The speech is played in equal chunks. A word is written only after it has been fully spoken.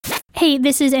Hey,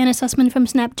 this is Anna Sussman from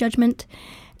Snap Judgment,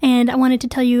 and I wanted to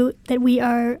tell you that we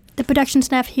are the production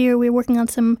staff here. We're working on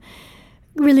some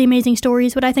really amazing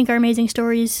stories, what I think are amazing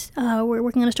stories. We're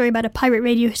working on a story about a pirate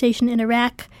radio station in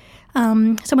Iraq.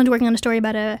 Someone's working on a story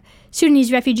about a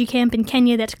Sudanese refugee camp in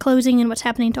Kenya that's closing and what's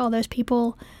happening to all those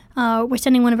people. We're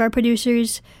sending one of our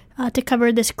producers to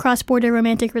cover this cross-border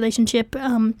romantic relationship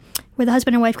where the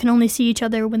husband and wife can only see each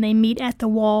other when they meet at the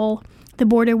wall, the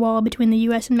border wall between the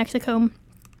U.S. and Mexico.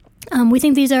 We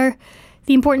think these are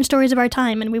the important stories of our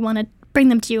time, and we want to bring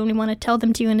them to you, and we want to tell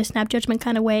them to you in a Snap Judgment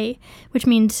kind of way, which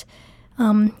means,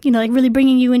 like really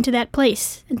bringing you into that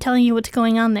place and telling you what's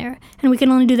going on there. And we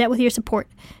can only do that with your support.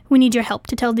 We need your help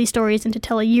to tell these stories and to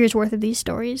tell a year's worth of these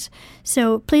stories.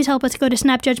 So please help us. Go to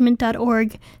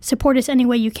snapjudgment.org. Support us any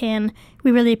way you can.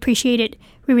 We really appreciate it.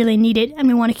 We really need it, and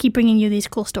we want to keep bringing you these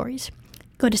cool stories.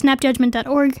 Go to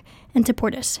snapjudgment.org and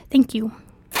support us. Thank you.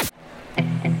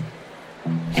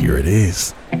 Here it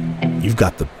is. You've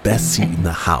got the best seat in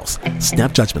the house.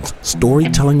 Snap Judgment's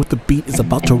Storytelling with the Beat is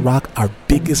about to rock our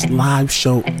biggest live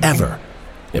show ever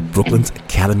at Brooklyn's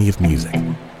Academy of Music.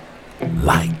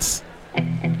 Lights,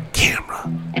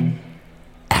 camera,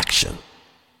 action.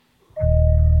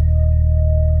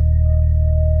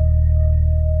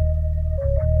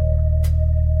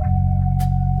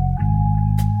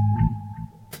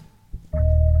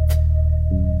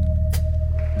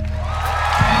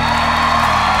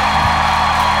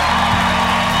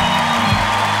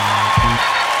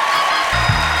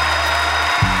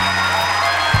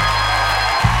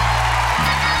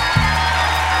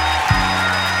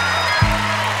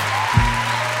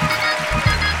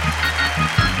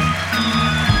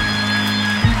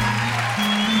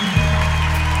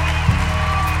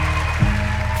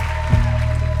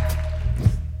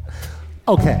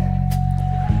 Okay,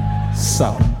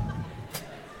 so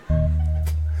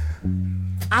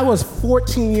I was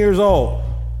 14 years old,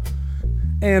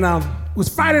 and it was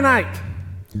Friday night,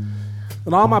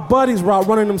 and all my buddies were out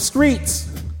running them streets,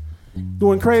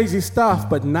 doing crazy stuff,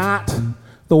 but not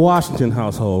the Washington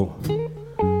household.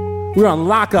 We were on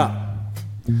lockup.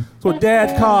 It's what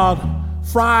Dad called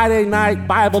Friday night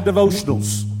Bible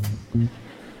devotionals.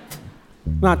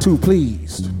 Not too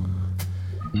pleased.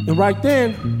 And right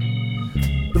then,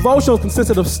 devotionals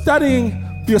consisted of studying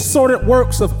the assorted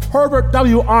works of Herbert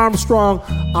W. Armstrong,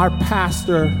 our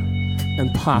pastor and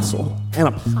apostle.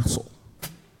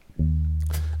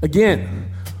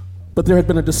 Again, but there had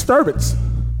been a disturbance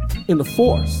in the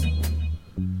force.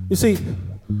 You see,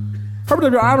 Herbert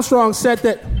W. Armstrong said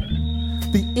that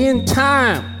the end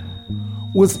time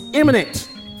was imminent.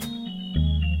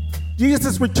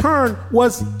 Jesus' return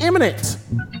was imminent.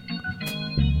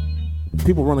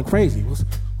 People running crazy.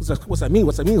 What's that mean?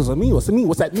 What's that mean? What's that mean? What's that mean?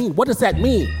 What's that mean? What does that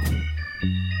mean?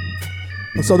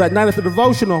 And so that night at the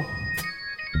devotional,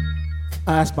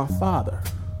 I asked my father,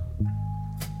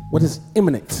 what does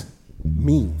imminent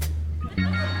mean?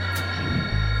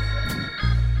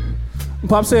 And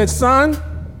Pop said, son,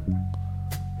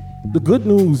 the good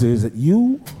news is that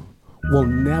you will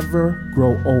never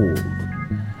grow old,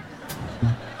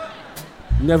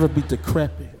 never be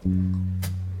decrepit.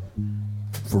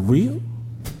 For real?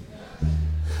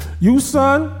 You,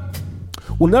 son,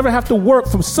 will never have to work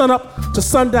from sunup to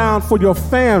sundown for your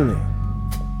family.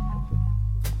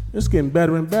 It's getting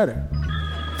better and better.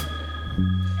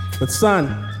 But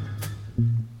son,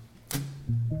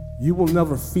 you will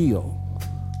never feel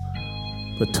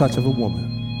the touch of a woman.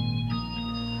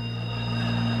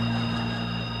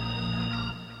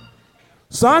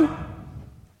 Son,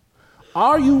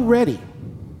 are you ready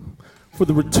for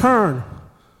the return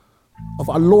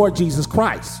of our Lord Jesus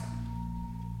Christ?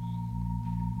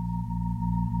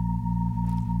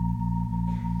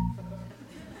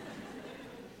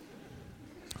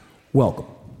 Welcome.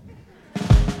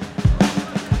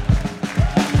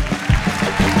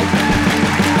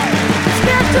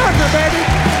 Snap Judgment, baby.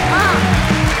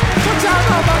 What y'all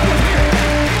know about this here?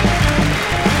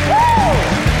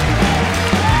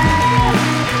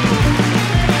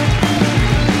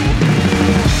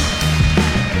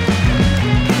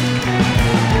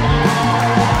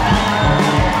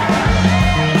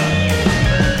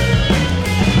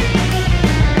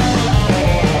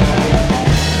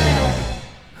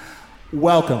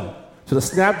 Welcome to the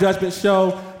Snap Judgment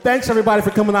Show. Thanks everybody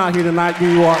for coming out here tonight,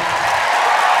 New York.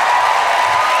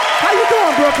 How you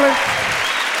doing, Brooklyn?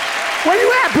 Where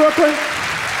you at, Brooklyn?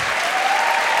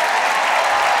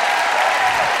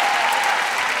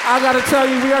 I gotta tell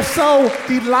you, we are so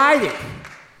delighted,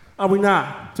 are we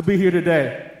not, to be here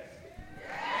today.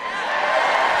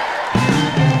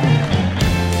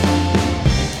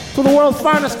 So the world's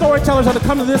finest storytellers are to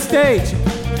come to this stage.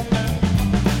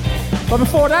 But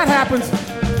before that happens,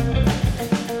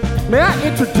 may I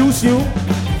introduce you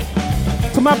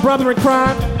to my brother in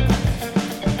crime?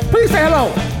 Please say hello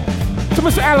to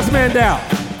Mr. Alice Mandel.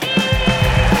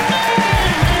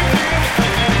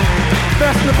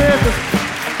 Best in the business.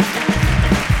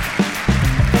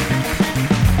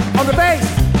 On the bass,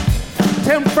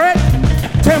 Tim Fret.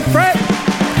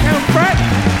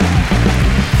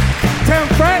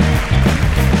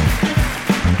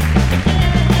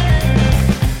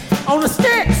 On the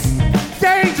sticks,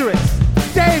 Dangerous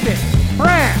David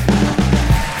Brand.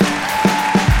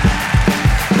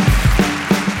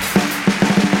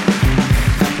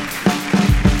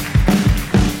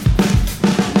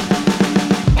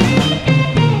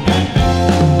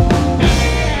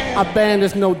 Our band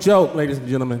is no joke, ladies and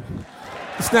gentlemen.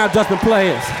 The Snap Judgment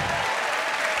Players.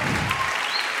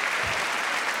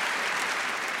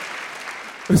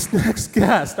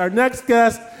 Our next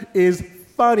guest is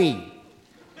funny.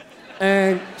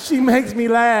 And she makes me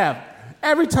laugh.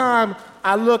 Every time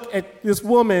I look at this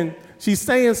woman, she's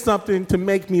saying something to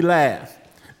make me laugh.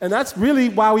 And that's really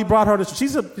why we brought her to, she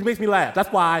makes me laugh.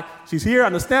 That's why she's here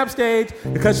on the Snap stage,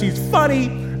 because she's funny,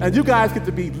 and you guys get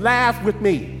to be laugh with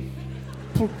me.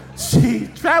 She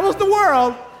travels the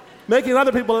world, making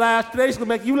other people laugh. Today she's gonna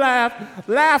make you laugh.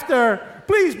 Laughter,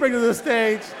 please bring her to the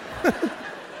stage.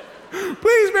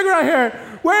 Please bring her out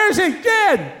here. Where is she?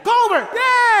 Jen Colbert,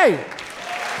 yay!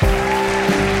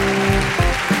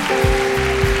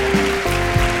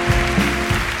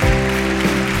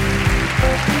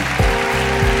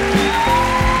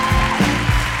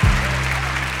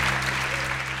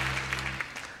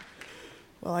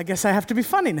 Well, I guess I have to be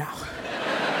funny now.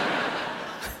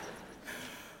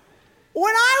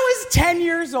 When I was 10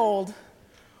 years old,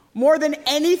 more than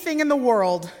anything in the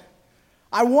world,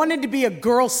 I wanted to be a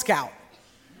Girl Scout.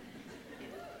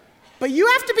 But you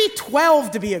have to be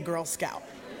 12 to be a Girl Scout.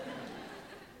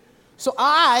 So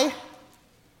I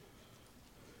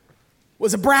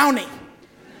was a brownie.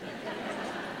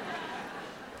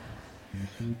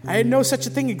 I didn't know such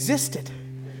a thing existed.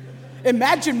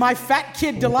 Imagine my fat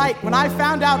kid delight when I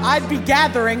found out I'd be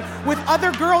gathering with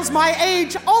other girls my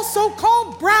age, also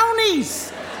called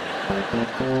brownies.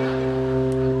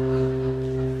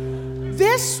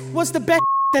 This was the best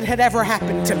that had ever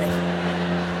happened to me.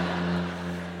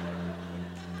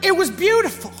 It was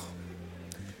beautiful.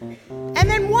 And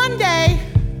then one day,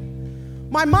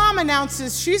 my mom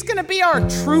announces she's gonna be our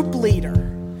troop leader.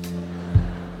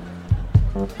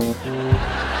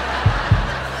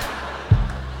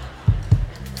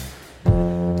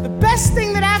 The best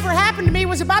thing that ever happened to me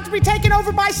was about to be taken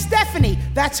over by Stephanie.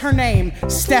 That's her name,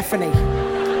 Stephanie.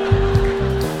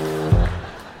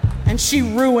 And she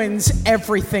ruins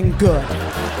everything good.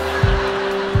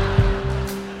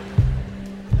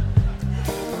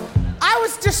 I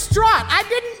was distraught. I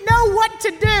didn't know what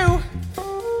to do.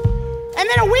 And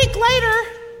then a week later,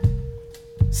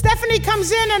 Stephanie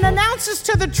comes in and announces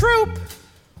to the troop,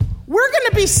 we're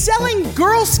gonna be selling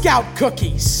Girl Scout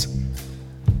cookies.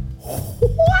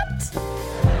 What?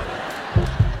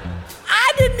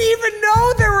 I didn't even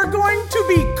know there were going to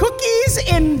be cookies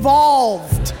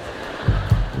involved.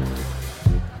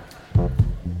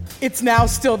 It's now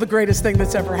still the greatest thing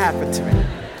that's ever happened to me.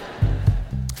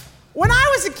 When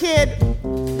I was a kid,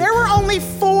 there were only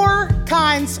 4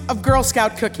 kinds of Girl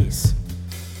Scout cookies.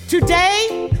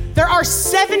 Today, there are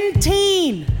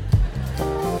 17.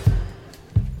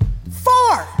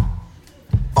 4.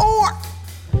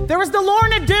 There was the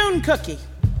Lorna Doone cookie.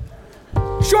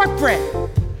 Shortbread.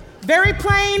 Very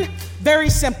plain, very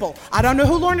simple. I don't know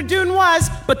who Lorna Doone was,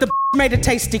 but the made a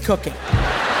tasty cookie.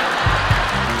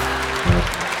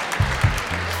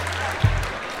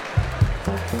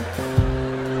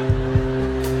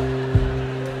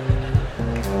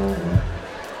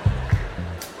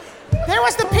 There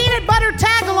was the peanut butter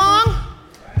tag-along.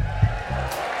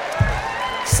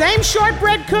 Same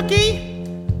shortbread cookie,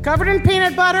 covered in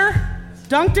peanut butter,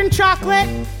 dunked in chocolate.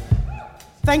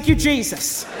 Thank you,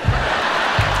 Jesus.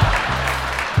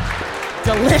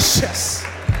 Delicious.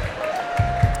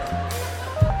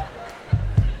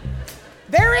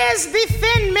 There is the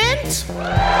Thin Mint.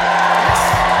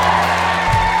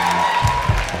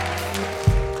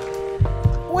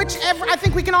 Which I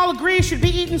think we can all agree should be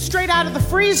eaten straight out of the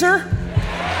freezer.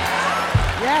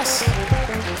 Yes.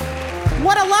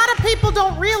 What a lot of people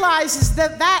don't realize is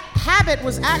that that habit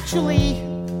was actually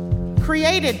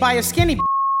created by a skinny.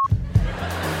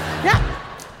 Yeah.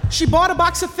 She bought a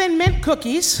box of Thin Mint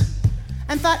cookies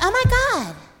and thought, oh my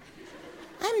God,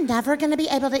 I'm never gonna be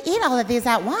able to eat all of these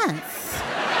at once.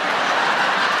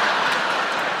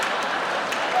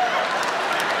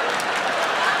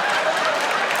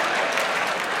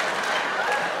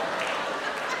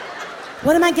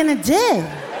 What am I gonna do?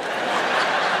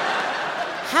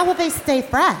 How will they stay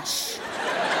fresh?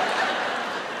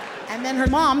 And then her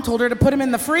mom told her to put them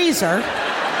in the freezer.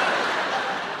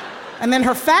 And then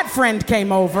her fat friend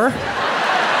came over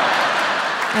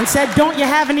and said, "Don't you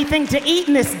have anything to eat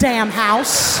in this damn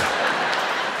house?"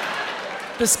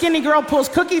 The skinny girl pulls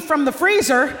cookie from the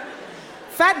freezer.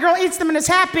 Fat girl eats them and is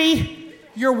happy.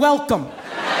 You're welcome.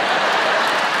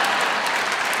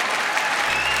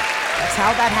 That's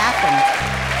how that happened.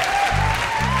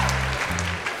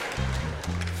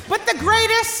 But the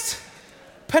greatest,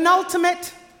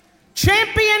 penultimate,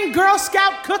 champion Girl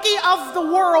Scout cookie of the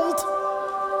world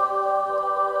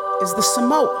is the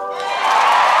Samoa.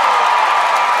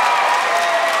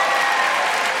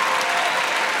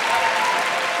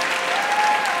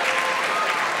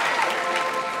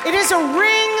 It is a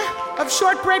ring of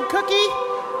shortbread cookie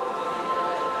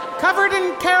covered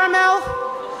in caramel,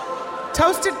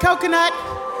 toasted coconut,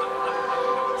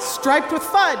 striped with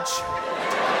fudge.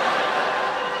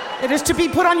 It is to be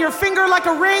put on your finger like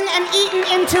a ring and eaten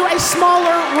into a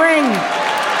smaller ring.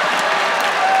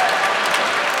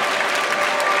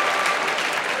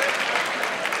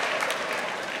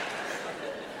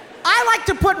 I like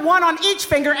to put one on each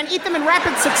finger and eat them in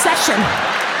rapid succession.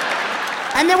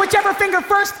 And then whichever finger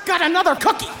first got another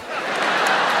cookie.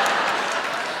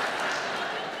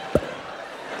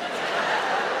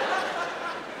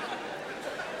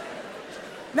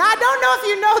 Now, I don't know if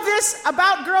you know this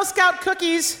about Girl Scout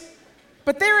cookies,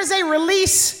 but there is a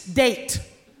release date.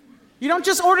 You don't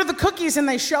just order the cookies and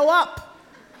they show up.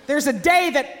 There's a day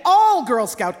that all Girl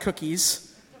Scout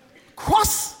cookies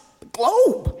across the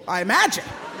globe, I imagine,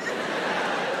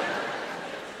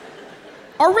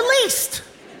 are released.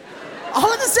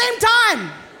 All at the same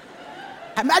time.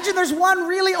 I imagine there's one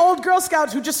really old Girl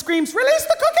Scout who just screams, "Release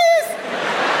the cookies!"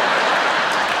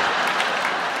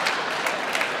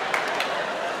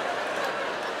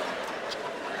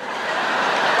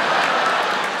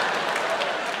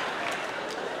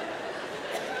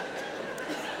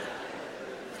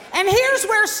 And here's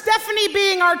where Stephanie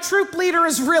being our troop leader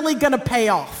is really gonna pay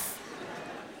off.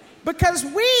 Because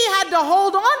we had to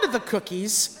hold on to the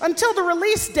cookies until the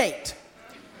release date.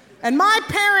 And my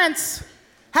parents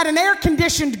had an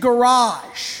air-conditioned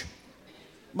garage.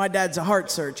 My dad's a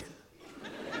heart surgeon.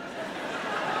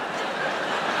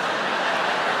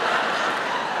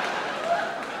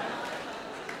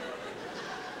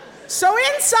 So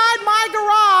inside my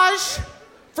garage,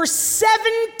 for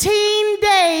 17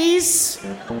 days,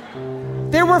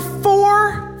 there were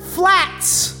 4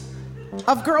 flats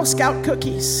of Girl Scout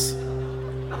cookies,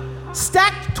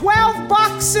 stacked 12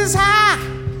 boxes high.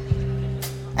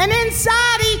 And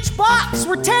inside each box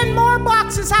were 10 more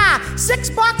boxes high, 6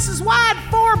 boxes wide,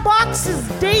 4 boxes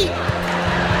deep.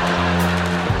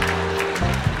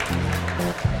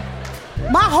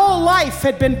 My whole life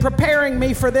had been preparing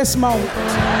me for this moment.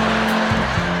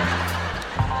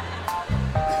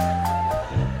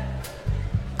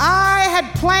 I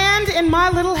had planned in my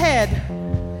little head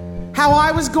how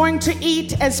I was going to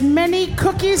eat as many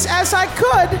cookies as I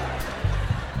could.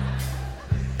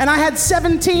 And I had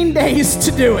 17 days to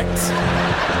do it.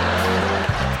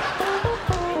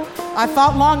 I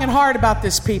thought long and hard about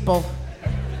this, people.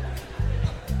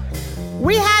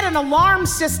 We had an alarm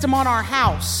system on our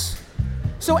house.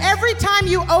 So every time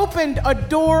you opened a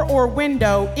door or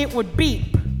window, it would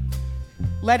beep,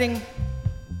 letting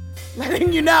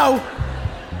you know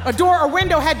a door or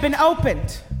window had been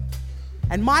opened.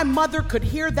 And my mother could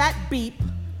hear that beep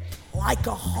like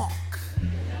a hawk.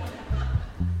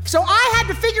 So I had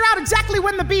to figure out exactly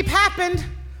when the beep happened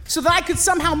so that I could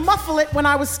somehow muffle it when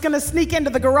I was gonna sneak into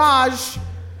the garage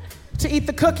to eat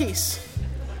the cookies.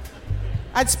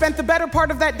 I'd spent the better part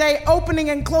of that day opening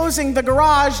and closing the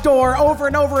garage door over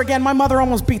and over again. My mother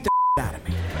almost beat the out of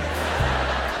me.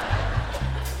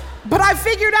 But I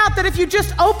figured out that if you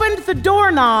just opened the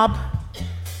doorknob,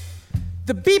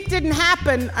 the beep didn't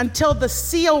happen until the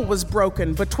seal was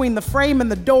broken between the frame and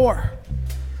the door.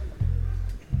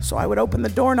 So I would open the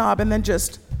doorknob and then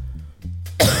just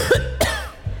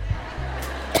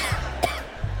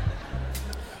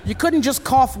You couldn't just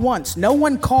cough once. No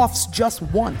one coughs just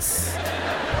once.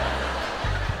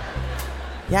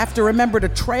 You have to remember to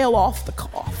trail off the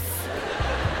cough.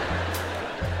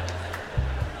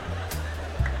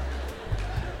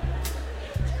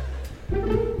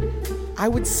 I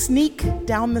would sneak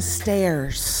down the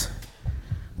stairs,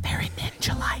 very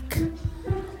ninja-like,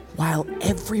 while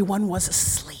everyone was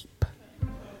asleep.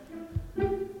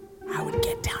 I would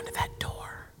get down to that door.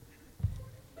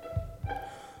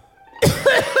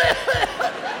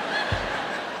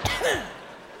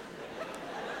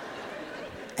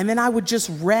 And then I would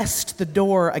just rest the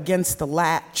door against the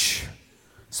latch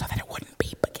so that it wouldn't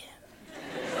beep again.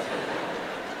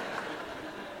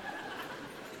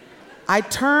 I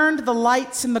turned the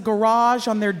lights in the garage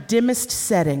on their dimmest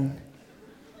setting.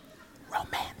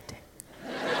 Romantic.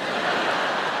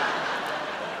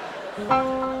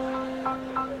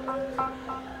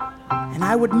 And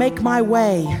I would make my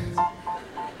way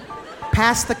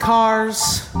past the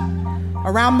cars,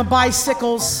 around the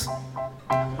bicycles,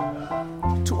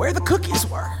 to where the cookies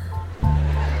were.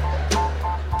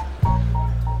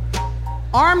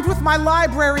 Armed with my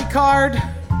library card,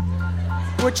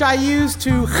 which I used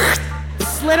to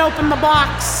slit open the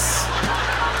box,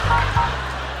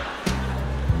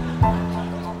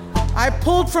 I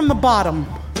pulled from the bottom,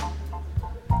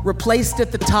 replaced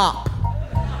at the top.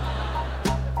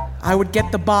 I would get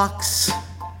the box,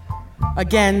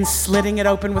 again slitting it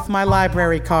open with my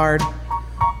library card,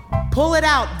 pull it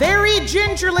out, very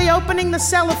gingerly opening the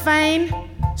cellophane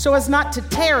so as not to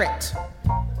tear it.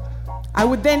 I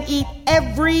would then eat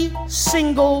every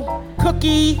single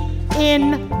cookie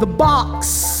in the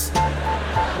box.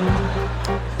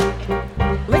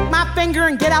 Lick my finger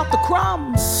and get out the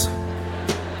crumbs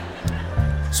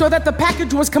so that the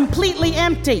package was completely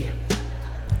empty.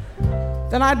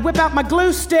 Then I'd whip out my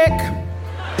glue stick.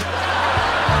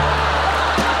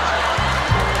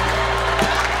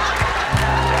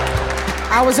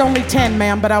 I was only 10,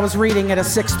 ma'am, but I was reading at a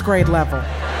 6th grade level.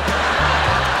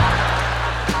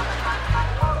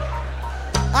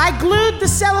 I glued the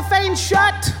cellophane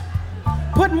shut,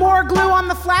 put more glue on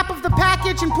the flap of the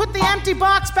package, and put the empty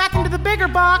box back into the bigger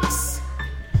box.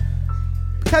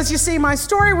 Because you see, my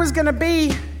story was gonna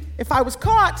be, if I was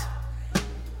caught,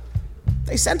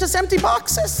 they sent us empty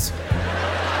boxes.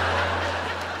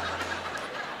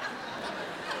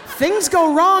 Things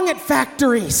go wrong at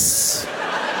factories.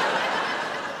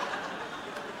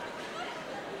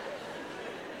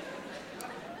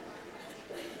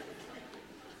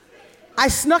 I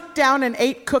snuck down and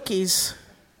ate cookies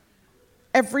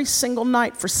every single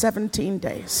night for 17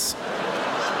 days.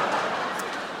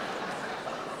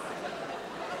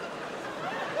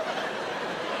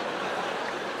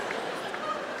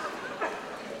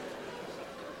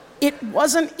 It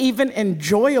wasn't even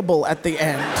enjoyable at the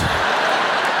end.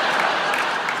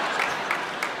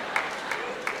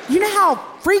 You know how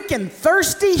freaking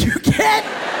thirsty you get?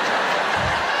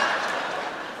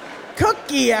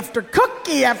 Cookie after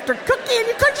cookie after cookie, and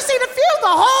you couldn't just eat a few, the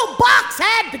whole box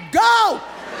had to go.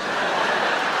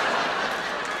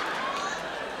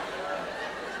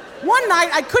 One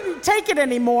night, I couldn't take it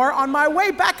anymore. On my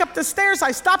way back up the stairs,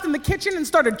 I stopped in the kitchen and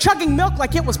started chugging milk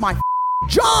like it was my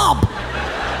job.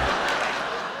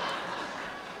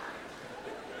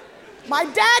 My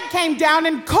dad came down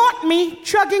and caught me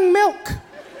chugging milk.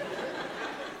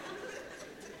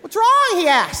 What's wrong, he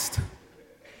asked.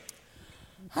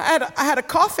 I had a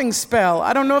coughing spell.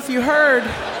 I don't know if you heard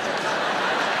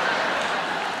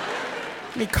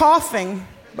me coughing,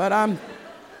 but I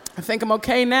think I'm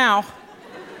okay now.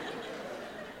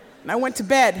 And I went to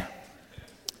bed.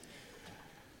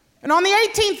 And on the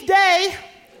 18th day,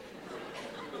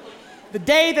 the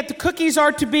day that the cookies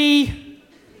are to be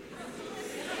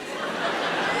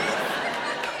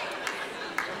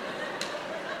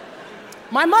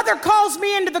my mother calls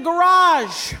me into the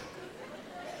garage.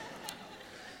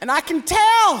 And I can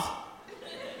tell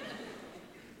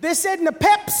this isn't a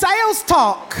pep sales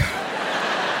talk.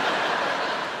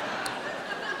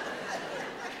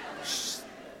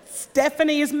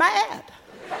 Stephanie is mad.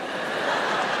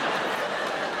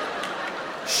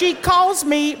 She calls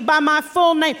me by my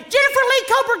full name. Jennifer Lee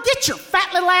Cobra, get your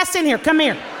fat little ass in here. Come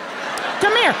here.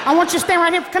 Come here. I want you to stand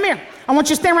right here. Come here. I want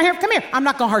you to stand right here. Come here. I'm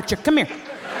not going to hurt you. Come here. Come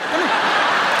here.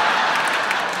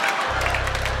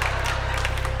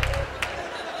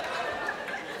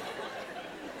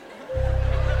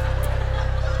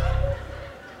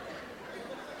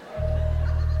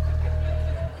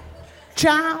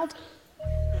 Child,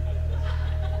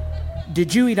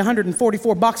 did you eat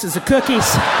 144 boxes of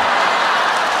cookies?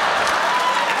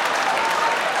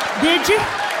 Did you?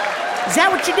 Is that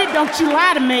what you did? Don't you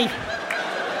lie to me.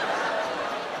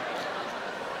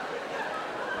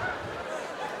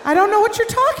 I don't know what you're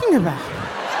talking about.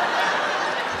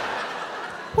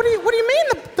 What do you mean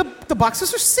the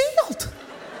boxes are sealed?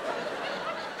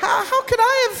 How could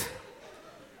I have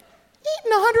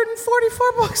eaten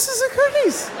 144 boxes of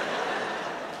cookies?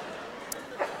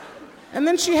 And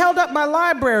then she held up my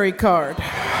library card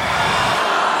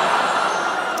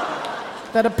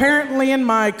that apparently in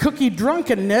my cookie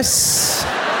drunkenness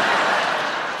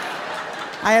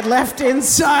I had left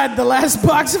inside the last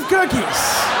box of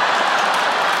cookies.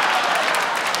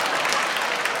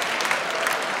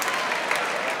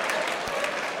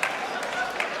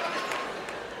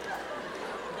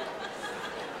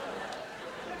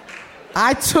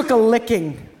 I took a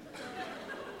licking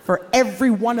for every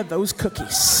one of those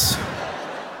cookies.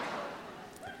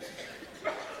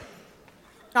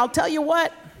 I'll tell you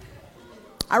what,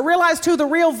 I realized who the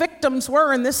real victims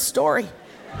were in this story.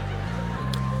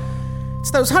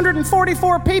 It's those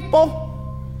 144 people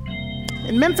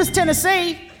in Memphis,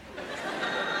 Tennessee,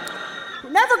 who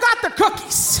never got their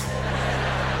cookies.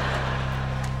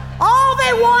 All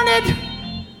they wanted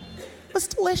was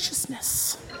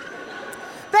deliciousness.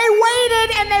 They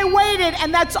waited and they waited,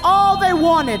 and that's all they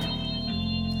wanted.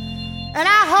 And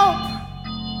I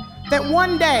hope that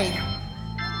one day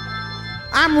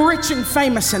I'm rich and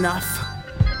famous enough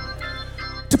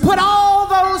to put all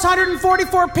those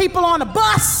 144 people on a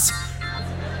bus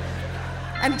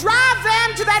and drive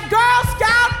them to that Girl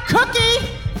Scout cookie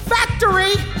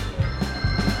factory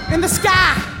in the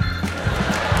sky.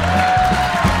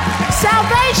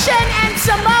 Salvation and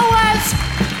Samoas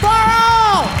for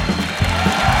all.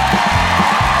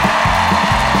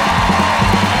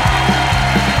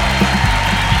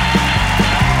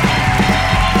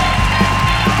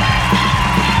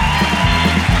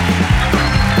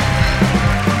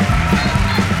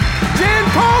 Jen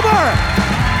Colbert,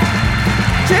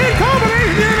 ladies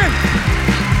and gentlemen.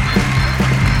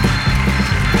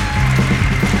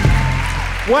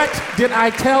 What did I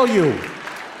tell you?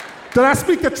 Did I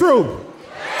speak the truth?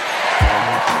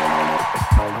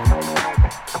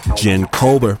 Jen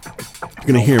Colbert. You're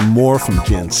going to hear more from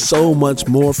Jen, so much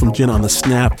more from Jen on the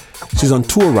Snap. She's on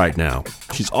tour right now.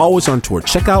 She's always on tour.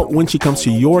 Check out when she comes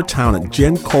to your town at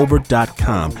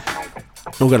jencolbert.com.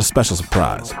 And we've got a special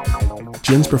surprise.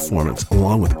 Jen's performance,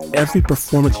 along with every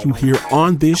performance you hear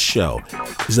on this show,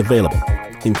 is available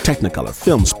in Technicolor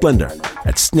Film Splendor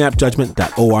at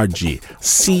snapjudgment.org.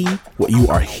 See what you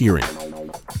are hearing.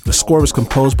 The score was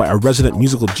composed by our resident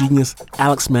musical genius,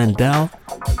 Alex Mandel,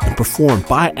 and performed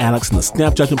by Alex and the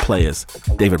Snap Judgment players,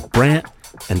 David Brandt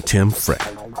and Tim Frick.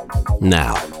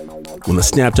 Now, when the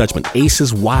Snap Judgment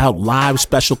Aces Wild Live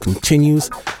special continues,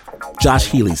 Josh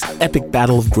Healy's epic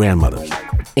battle of grandmothers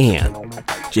and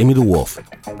Jamie the Wolf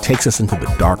takes us into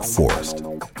the dark forest.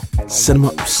 Cinema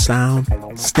of Sound,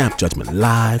 Snap Judgment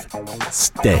Live.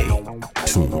 Stay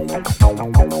tuned.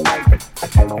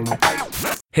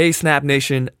 Hey Snap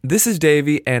Nation, this is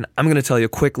Davey, and I'm going to tell you a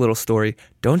quick little story.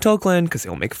 Don't tell Glenn because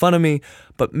he'll make fun of me,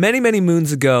 but many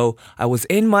moons ago, I was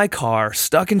in my car,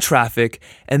 stuck in traffic,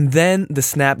 and then the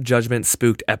Snap Judgment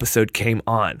Spooked episode came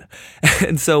on.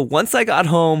 And so once I got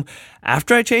home,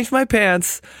 after I changed my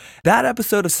pants, that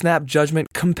episode of Snap Judgment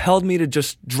compelled me to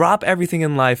just drop everything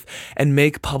in life and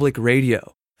make public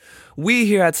radio. We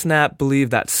here at Snap believe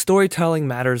that storytelling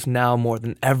matters now more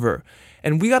than ever.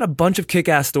 And we got a bunch of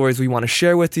kick-ass stories we want to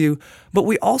share with you, but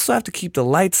we also have to keep the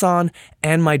lights on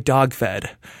and my dog fed.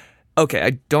 Okay,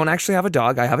 I don't actually have a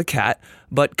dog, I have a cat,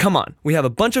 but come on, we have a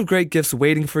bunch of great gifts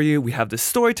waiting for you. We have this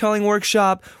storytelling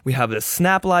workshop, we have this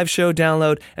Snap Live show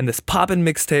download, and this pop-in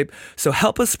mixtape. So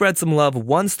help us spread some love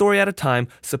one story at a time.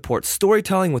 Support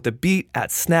storytelling with a beat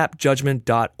at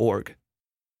snapjudgment.org.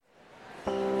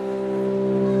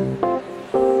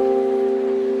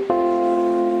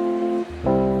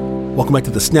 Welcome back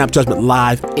to the Snap Judgment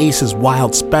Live Aces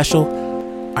Wild Special.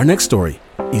 Our next story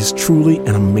is truly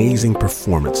an amazing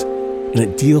performance, and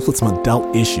it deals with some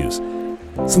adult issues.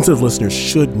 Sensitive listeners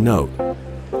should note.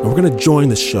 And we're going to join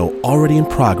the show already in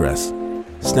progress.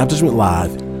 Snap Judgment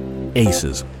Live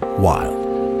Aces Wild.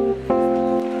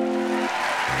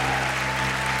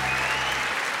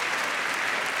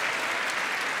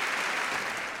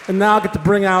 And now I get to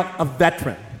bring out a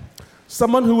veteran.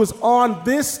 Someone who was on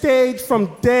this stage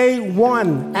from day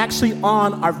one, actually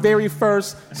on our very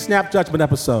first Snap Judgment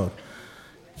episode.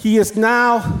 He is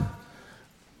now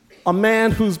a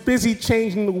man who's busy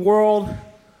changing the world,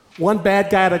 one bad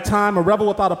guy at a time, a rebel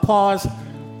without a pause,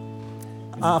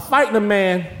 fighting a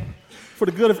man for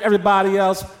the good of everybody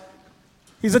else.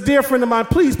 He's a dear friend of mine.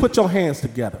 Please put your hands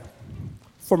together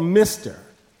for Mr.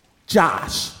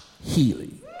 Josh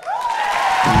Healy.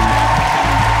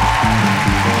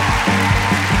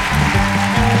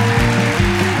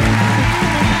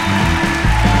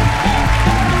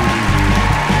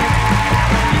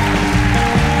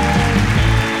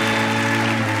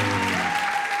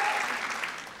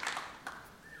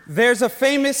 There's a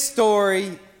famous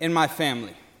story in my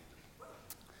family.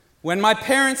 When my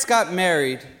parents got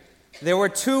married, there were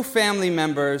two family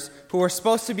members who were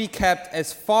supposed to be kept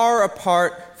as far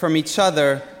apart from each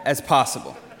other as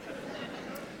possible.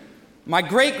 My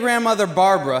great-grandmother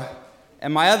Barbara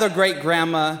and my other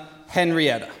great-grandma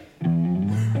Henrietta.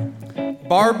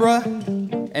 Barbara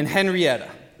and Henrietta,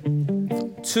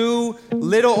 two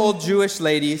little old Jewish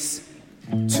ladies,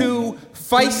 two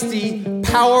feisty,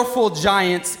 powerful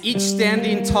giants, each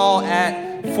standing tall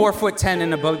at 4'10"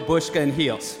 in a babushka and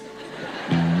heels.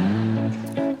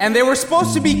 And they were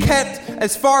supposed to be kept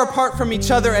as far apart from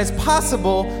each other as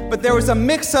possible, but there was a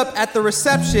mix-up at the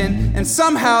reception, and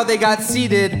somehow they got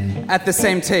seated at the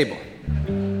same table.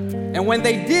 And when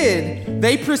they did,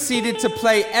 they proceeded to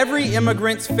play every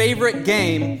immigrant's favorite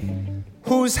game,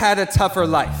 Who's Had a Tougher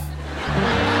Life?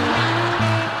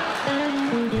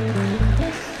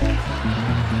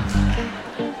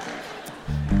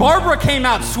 Barbara came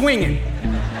out swinging.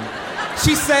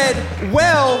 She said,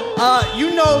 well,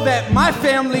 you know that my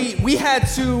family, we had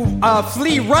to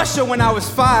flee Russia when I was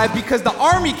 5 because the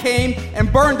army came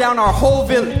and burned down our whole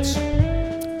village.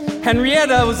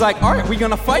 Henrietta was like, all right, we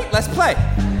gonna fight? Let's play.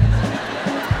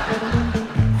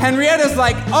 Henrietta's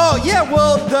like, oh yeah,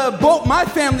 well, the boat my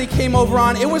family came over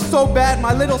on, it was so bad,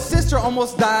 my little sister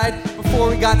almost died before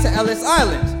we got to Ellis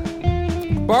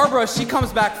Island. Barbara, she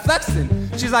comes back flexing.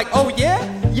 She's like, oh yeah?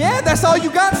 Yeah, that's all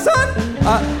you got, son?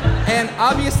 And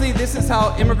obviously this is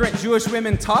how immigrant Jewish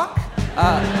women talk,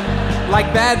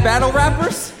 like bad battle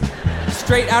rappers,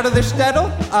 straight out of the shtetl.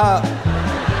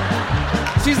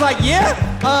 She's like, yeah?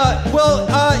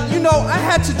 You know, I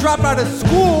had to drop out of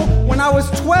school when I was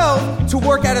 12 to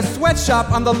work at a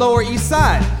sweatshop on the Lower East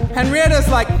Side. Henrietta's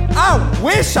like, I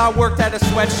wish I worked at a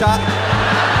sweatshop.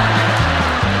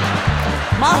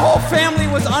 My whole family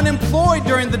was unemployed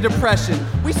during the Depression.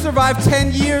 We survived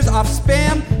 10 years off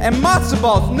Spam and matzo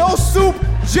balls. No soup,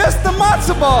 just the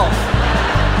matzo balls.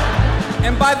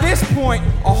 And by this point,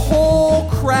 a whole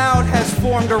crowd has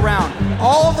formed around.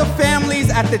 All the families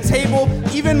at the table,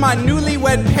 even my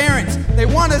newlywed parents, they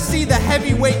want to see the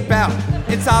heavyweight bout.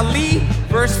 It's Ali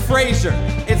versus Frazier.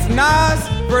 It's Nas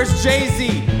versus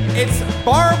Jay-Z. It's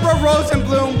Barbara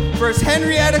Rosenblum versus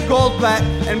Henrietta Goldblatt,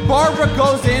 and Barbara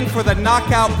goes in for the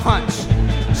knockout punch.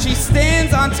 She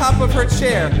stands on top of her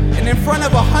chair, and in front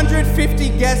of 150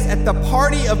 guests at the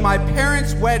party of my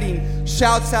parents' wedding,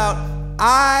 shouts out,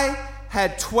 I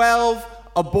had 12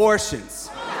 abortions.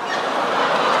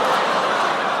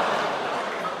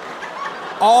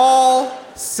 All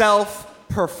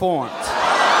self-performed.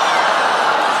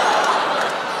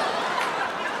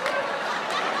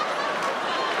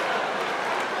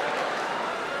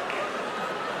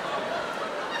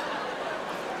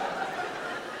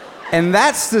 And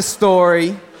that's the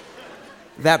story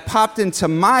that popped into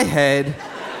my head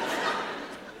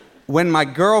when my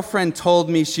girlfriend told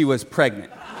me she was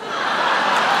pregnant.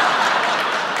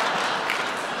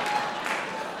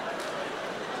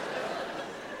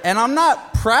 And I'm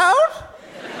not proud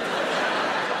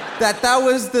that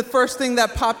was the first thing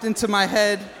that popped into my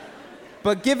head,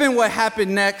 but given what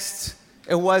happened next,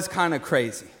 it was kind of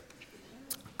crazy.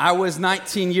 I was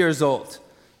 19 years old,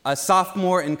 a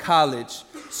sophomore in college,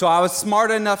 so I was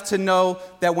smart enough to know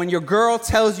that when your girl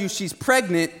tells you she's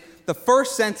pregnant, the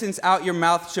first sentence out your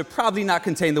mouth should probably not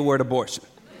contain the word abortion.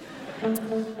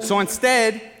 So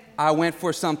instead, I went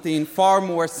for something far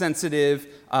more sensitive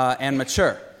and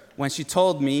mature. When she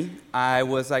told me, I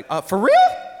was like, for real?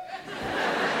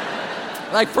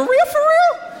 Like, for real?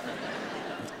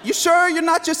 You sure you're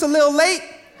not just a little late?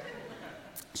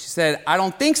 She said, I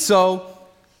don't think so.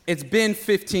 It's been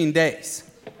 15 days.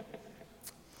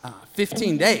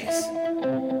 15 days?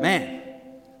 Man,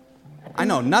 I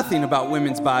know nothing about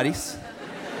women's bodies.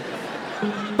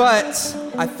 But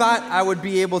I thought I would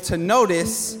be able to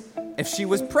notice if she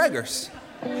was preggers.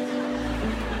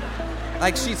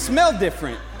 Like she'd smell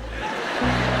different.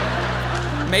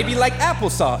 Maybe like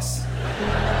applesauce.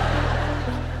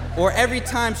 Or every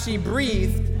time she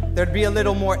breathed, there'd be a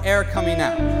little more air coming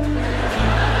out.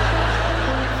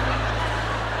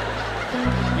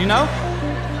 You know?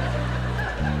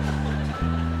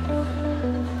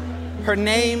 Her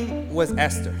name was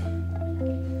Esther.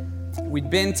 We'd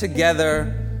been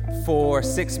together for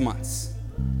 6 months.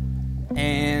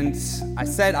 And I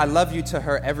said I love you to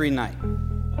her every night.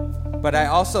 But I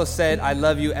also said I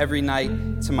love you every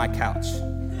night to my couch.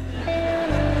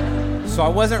 So I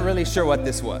wasn't really sure what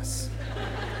this was.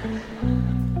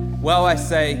 Well, I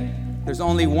say, there's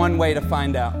only one way to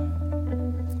find out.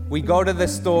 We go to the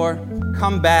store,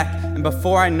 come back, and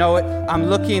before I know it, I'm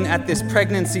looking at this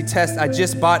pregnancy test I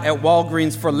just bought at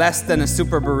Walgreens for less than a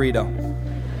super burrito.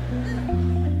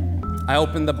 I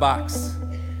open the box,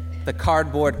 the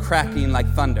cardboard cracking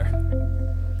like thunder.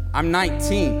 I'm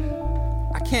 19.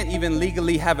 I can't even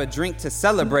legally have a drink to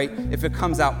celebrate if it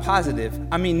comes out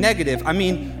negative.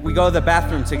 We go to the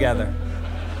bathroom together.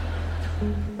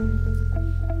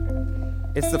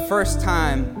 It's the first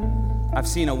time I've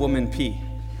seen a woman pee.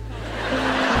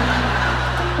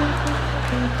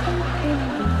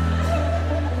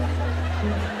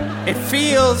 It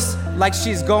feels like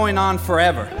she's going on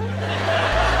forever.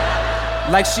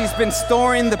 Like she's been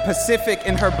storing the Pacific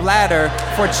in her bladder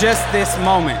for just this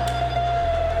moment.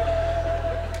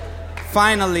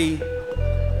 Finally,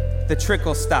 the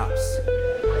trickle stops.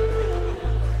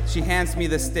 She hands me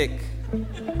the stick,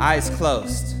 eyes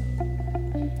closed.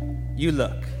 You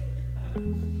look.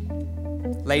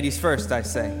 Ladies first, I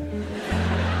say.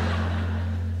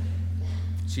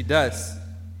 She does.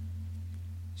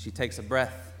 She takes a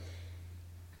breath.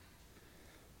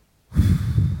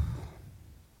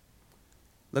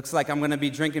 Looks like I'm gonna be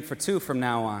drinking for two from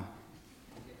now on.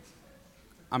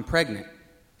 I'm pregnant.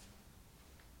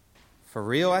 For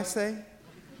real, I say?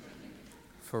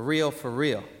 For real,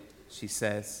 she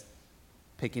says,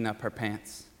 picking up her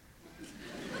pants.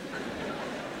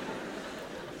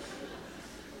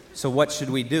 So what should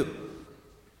we do?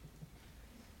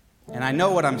 And I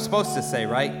know what I'm supposed to say,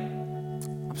 right?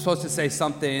 I'm supposed to say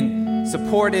something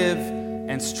supportive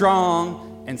and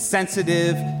strong and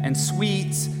sensitive and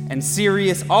sweet and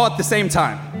serious all at the same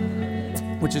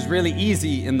time, which is really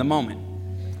easy in the moment.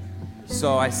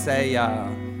 So I say,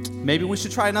 maybe we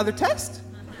should try another test?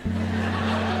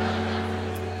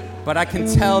 But I can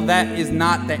tell that is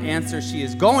not the answer she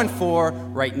is going for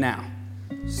right now.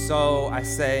 So I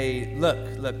say, look.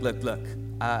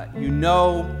 You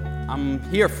know I'm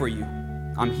here for you.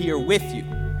 I'm here with you.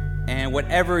 And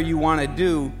whatever you want to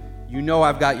do, you know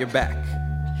I've got your back.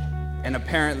 And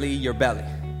apparently your belly.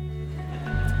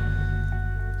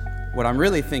 What I'm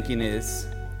really thinking is,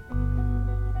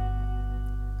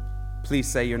 please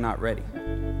say you're not ready.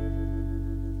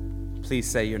 Please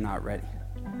say you're not ready.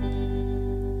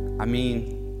 I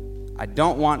mean, I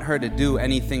don't want her to do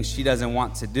anything she doesn't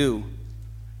want to do,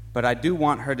 but I do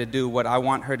want her to do what I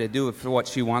want her to do for what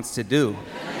she wants to do.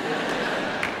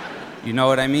 You know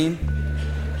what I mean?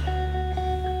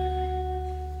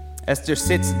 Esther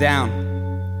sits down.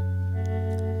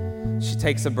 She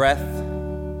takes a breath.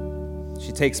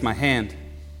 She takes my hand.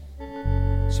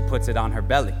 She puts it on her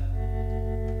belly.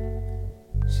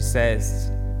 She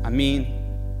says, I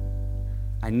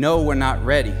know we're not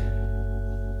ready.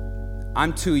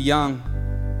 I'm too young.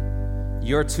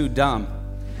 You're too dumb.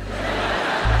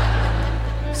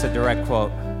 It's a direct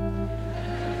quote.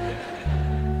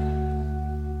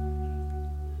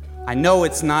 I know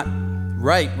it's not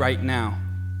right now,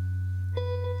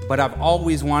 but I've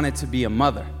always wanted to be a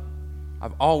mother.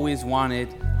 I've always wanted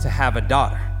to have a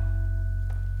daughter.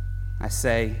 I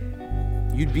say,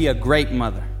 you'd be a great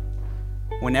mother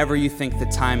whenever you think the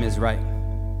time is right.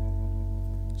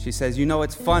 She says, you know,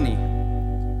 it's funny.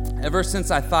 Ever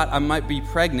since I thought I might be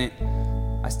pregnant,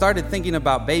 I started thinking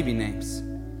about baby names.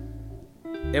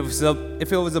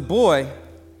 If it was a boy,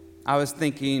 I was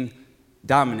thinking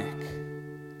Dominic.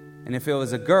 And if it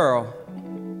was a girl,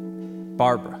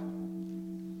 Barbara.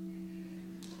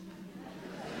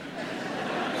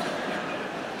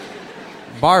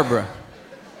 Barbara.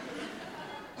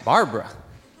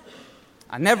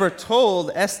 I never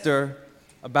told Esther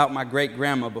about my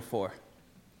great-grandma before.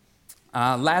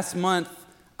 Last month,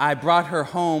 I brought her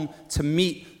home to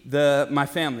meet my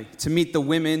family, to meet the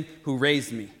women who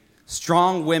raised me.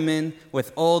 Strong women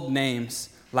with old names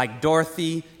like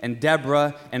Dorothy and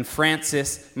Deborah and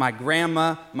Frances, my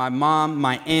grandma, my mom,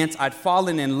 my aunt. I'd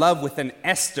fallen in love with an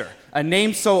Esther, a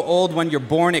name so old when you're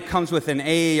born it comes with an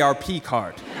AARP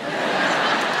card.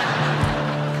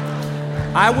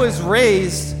 I was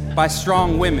raised by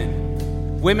strong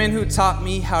women who taught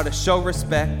me how to show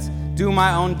respect, do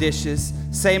my own dishes,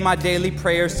 say my daily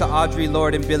prayers to Audre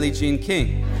Lorde and Billie Jean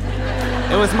King.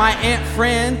 It was my Aunt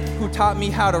Fran who taught me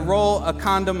how to roll a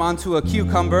condom onto a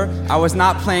cucumber. I was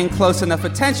not paying close enough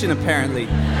attention, apparently.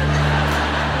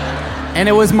 And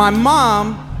it was my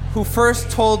mom who first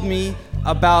told me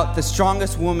about the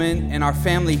strongest woman in our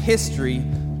family history,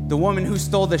 the woman who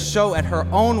stole the show at her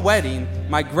own wedding,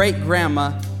 my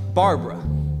great-grandma, Barbara,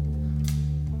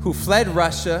 who fled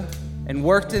Russia and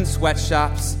worked in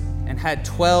sweatshops and had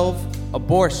 12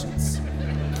 abortions,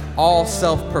 all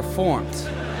self-performed.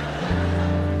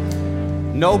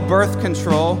 No birth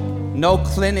control, no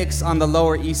clinics on the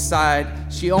Lower East Side.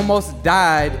 She almost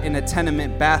died in a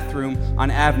tenement bathroom on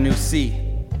Avenue C.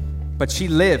 But she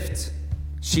lived.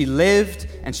 She lived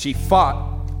and she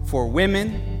fought for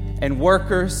women and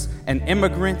workers and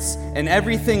immigrants and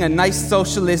everything a nice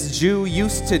socialist Jew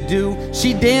used to do.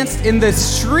 She danced in the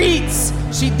streets.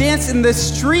 She danced in the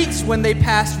streets when they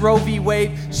passed Roe v.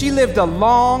 Wade. She lived a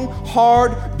long,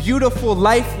 hard, beautiful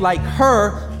life like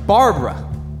her, Barbara.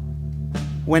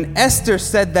 When Esther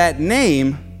said that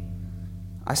name,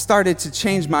 I started to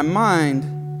change my mind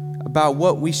about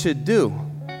what we should do.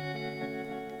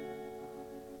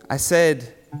 I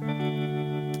said,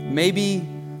 maybe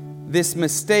this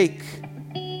mistake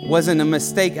wasn't a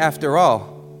mistake after all.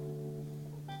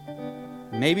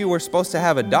 Maybe we're supposed to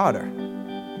have a daughter.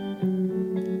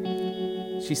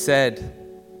 She said,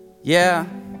 yeah,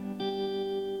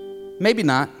 maybe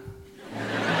not.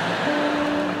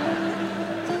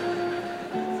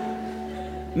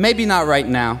 Maybe not right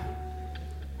now.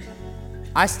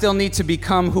 I still need to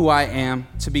become who I am,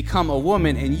 to become a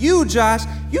woman. And you, Josh,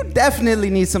 you definitely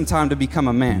need some time to become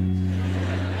a man.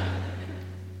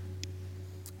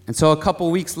 And so a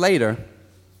couple weeks later,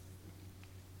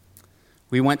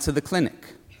 we went to the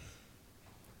clinic.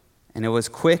 And it was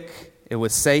quick, it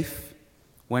was safe.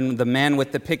 When the man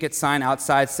with the picket sign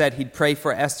outside said he'd pray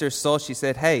for Esther's soul, she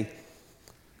said, hey,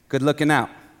 good looking out.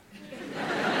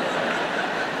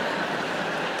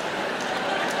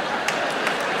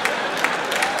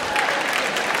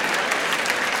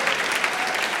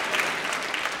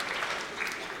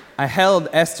 I held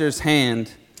Esther's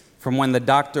hand from when the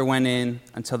doctor went in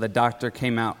until the doctor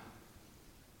came out.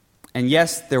 And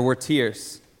yes, there were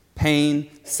tears, pain,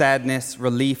 sadness,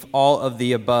 relief, all of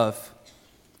the above.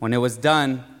 When it was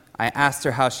done, I asked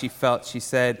her how she felt. She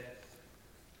said,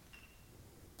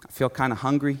 I feel kind of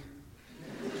hungry.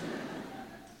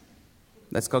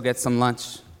 Let's go get some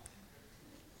lunch.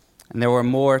 And there were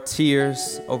more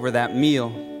tears over that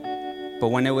meal. But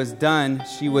when it was done,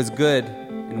 she was good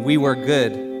and we were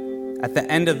good. At the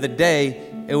end of the day,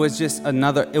 it was just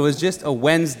a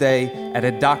Wednesday at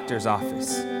a doctor's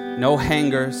office. No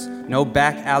hangers, no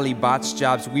back alley botch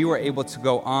jobs. We were able to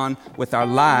go on with our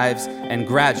lives and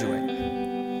graduate.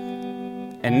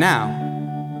 And now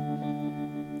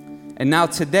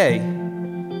today,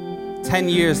 10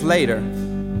 years later,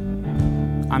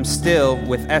 I'm still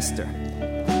with Esther.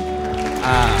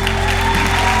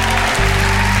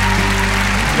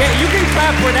 Yeah, you can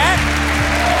clap for that.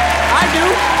 I do.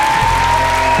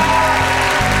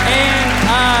 And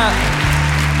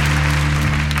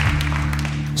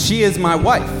she is my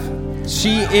wife.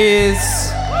 She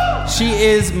is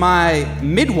my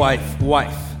midwife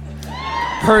wife.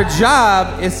 Her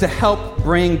job is to help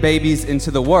bring babies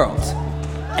into the world.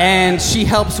 And she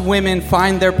helps women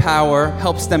find their power,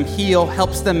 helps them heal,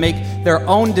 helps them make their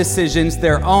own decisions,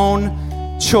 their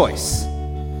own choice.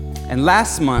 And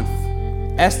last month,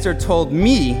 Esther told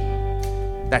me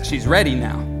that she's ready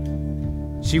now.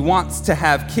 She wants to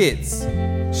have kids.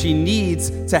 She needs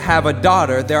to have a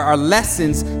daughter. There are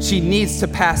lessons she needs to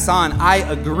pass on. I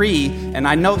agree, and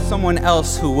I know someone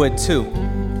else who would too.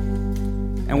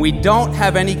 And we don't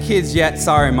have any kids yet.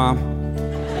 Sorry, Mom.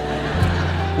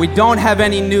 We don't have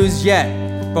any news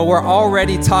yet, but we're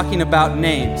already talking about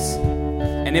names.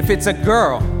 And if it's a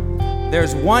girl,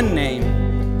 there's one name,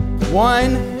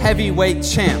 one heavyweight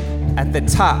champ at the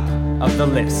top of the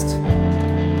list.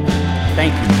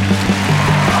 Thank you.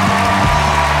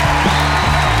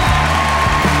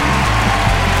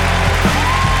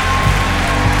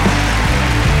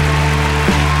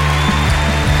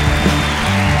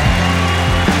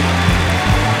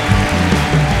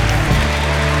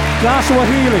 Joshua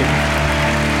Healy.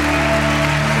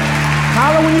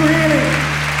 Holla when you hear it.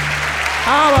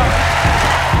 Holla.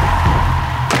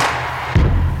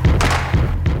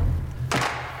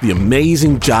 The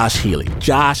amazing Josh Healy.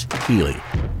 Josh Healy.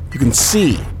 You can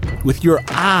see with your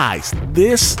eyes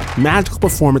this magical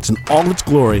performance in all its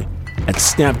glory at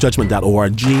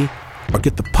snapjudgment.org or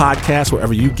get the podcast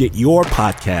wherever you get your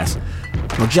podcasts.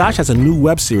 Now, Josh has a new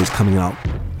web series coming out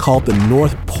called The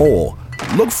North Pole.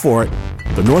 Look for it,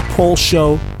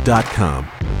 thenorthpoleshow.com.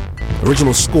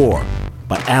 Original score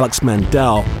by Alex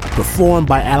Mandel, performed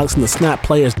by Alex and the Snap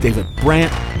Players David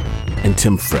Brandt and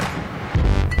Tim Frick.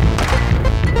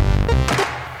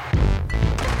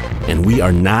 And we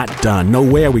are not done. No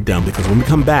way are we done, because when we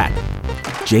come back,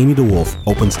 Jamie DeWolf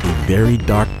opens a very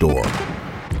dark door.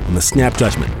 When the Snap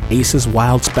Judgment Aces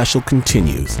Wild special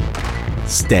continues,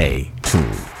 stay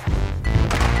tuned.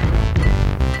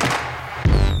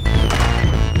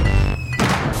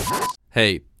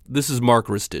 Hey, this is Mark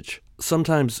Ristich.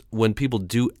 Sometimes when people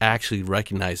do actually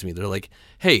recognize me, they're like,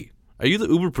 hey, are you the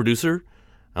Uber producer?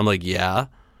 I'm like, yeah.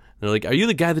 They're like, are you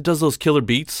the guy that does those killer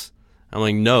beats? I'm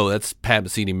like, no, that's Pat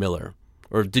Mesiti-Miller.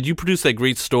 Or did you produce that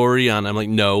great story on? I'm like,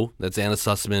 no, that's Anna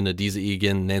Sussman, Adiza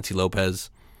Egan, Nancy Lopez.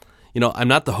 You know, I'm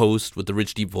not the host with the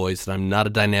rich, deep voice, and I'm not a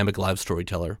dynamic live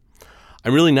storyteller.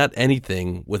 I'm really not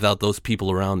anything without those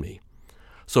people around me.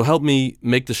 So help me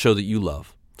make the show that you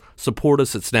love. Support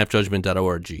us at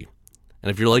snapjudgment.org. And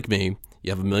if you're like me,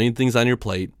 you have a million things on your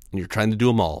plate, and you're trying to do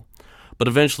them all. But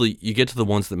eventually, you get to the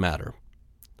ones that matter.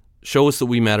 Show us that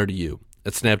we matter to you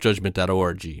at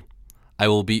snapjudgment.org. I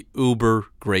will be uber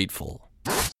grateful.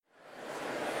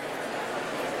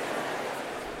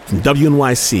 from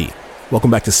WNYC.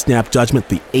 Welcome back to Snap Judgment,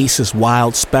 the Aces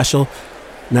Wild special.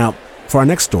 Now, for our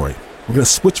next story, we're going to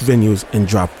switch venues and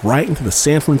drop right into the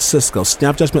San Francisco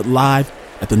Snap Judgment Live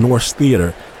at the Norse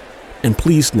Theater. And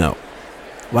please note,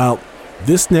 while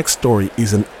this next story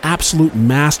is an absolute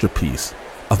masterpiece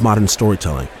of modern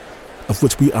storytelling, of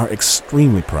which we are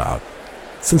extremely proud,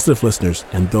 sensitive listeners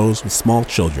and those with small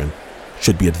children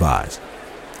should be advised.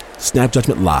 Snap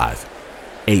Judgment Live,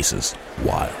 Aces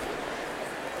Wild.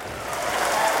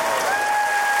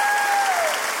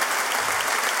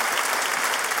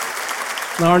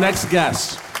 Now, our next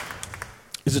guest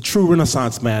is a true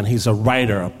Renaissance man. He's a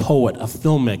writer, a poet, a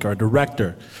filmmaker, a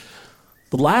director.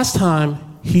 The last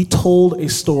time he told a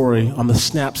story on the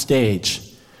Snap stage,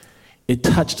 it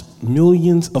touched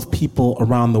millions of people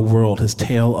around the world, his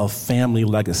tale of family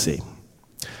legacy.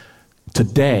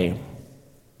 Today,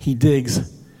 he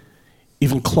digs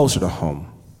even closer to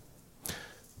home.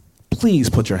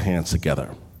 Please put your hands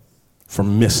together for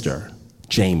Mr.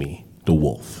 Jamie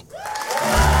DeWolf.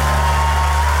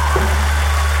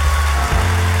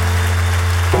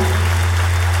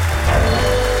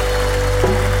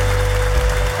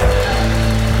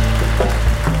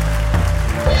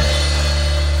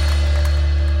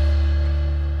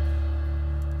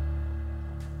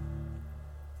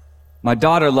 My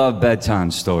daughter loved bedtime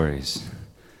stories.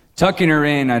 Tucking her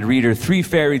in, I'd read her 3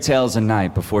 fairy tales a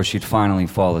night before she'd finally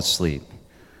fall asleep.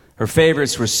 Her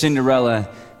favorites were Cinderella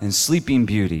and Sleeping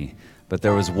Beauty, but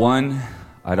there was one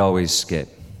I'd always skip.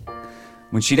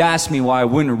 When she'd ask me why I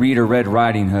wouldn't read her Red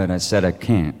Riding Hood, I said I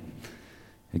can't.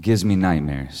 It gives me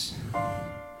nightmares.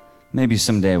 Maybe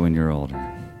someday when you're older.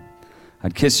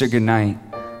 I'd kiss her goodnight,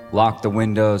 lock the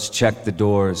windows, check the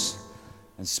doors,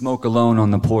 and smoke alone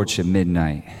on the porch at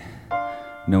midnight,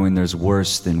 knowing there's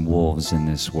worse than wolves in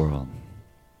this world.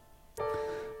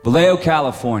 Vallejo,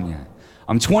 California.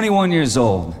 I'm 21 years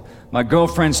old. My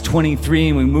girlfriend's 23,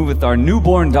 and we moved with our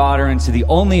newborn daughter into the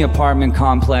only apartment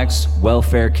complex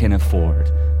welfare can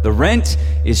afford. The rent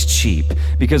is cheap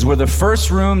because we're the first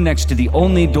room next to the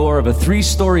only door of a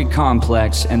 3-story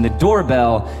complex, and the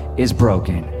doorbell is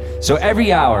broken. So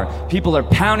every hour, people are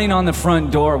pounding on the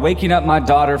front door, waking up my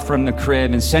daughter from the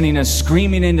crib and sending us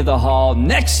screaming into the hall,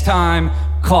 "Next time,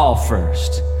 call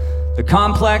first." The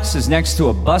complex is next to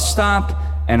a bus stop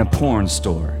and a porn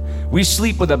store. We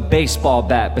sleep with a baseball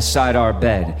bat beside our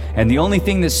bed, and the only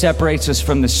thing that separates us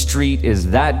from the street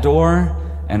is that door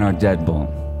and our deadbolt.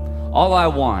 All I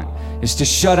want is to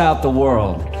shut out the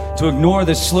world, to ignore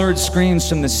the slurred screams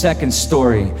from the second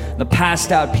story, the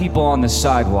passed out people on the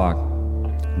sidewalk.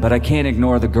 But I can't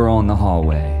ignore the girl in the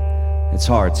hallway. It's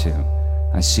hard to.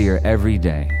 I see her every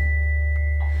day.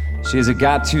 She has a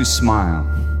got-to smile,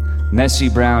 messy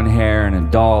brown hair, and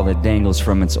a doll that dangles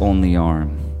from its only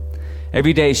arm.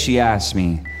 Every day she asks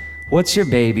me, "What's your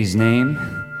baby's name?"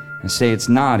 I say, "It's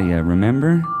Nadia,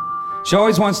 remember?" She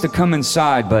always wants to come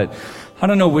inside, but I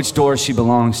don't know which door she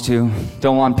belongs to.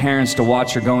 Don't want parents to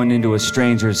watch her going into a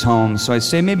stranger's home, so I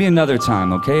say, "Maybe another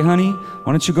time, okay, honey?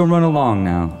 Why don't you go run along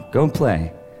now? Go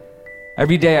play."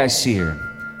 Every day I see her,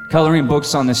 coloring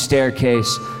books on the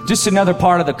staircase, just another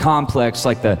part of the complex,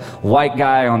 like the white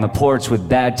guy on the porch with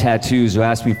bad tattoos who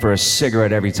asks me for a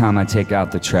cigarette every time I take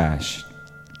out the trash.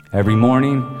 Every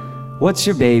morning, "What's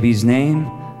your baby's name?"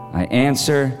 I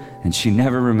answer, and she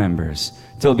never remembers,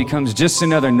 till it becomes just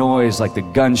another noise like the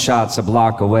gunshots a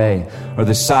block away or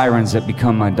the sirens that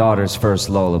become my daughter's first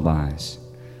lullabies.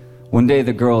 One day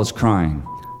the girl is crying,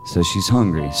 so she's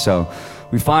hungry, so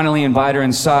we finally invite her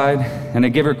inside, and I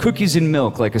give her cookies and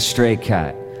milk like a stray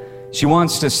cat. She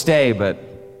wants to stay, but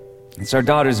it's our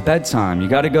daughter's bedtime. You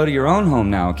gotta go to your own home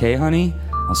now, okay, honey?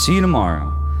 I'll see you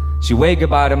tomorrow. She waved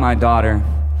goodbye to my daughter,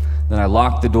 then I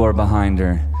locked the door behind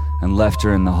her and left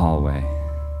her in the hallway.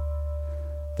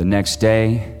 The next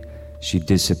day, she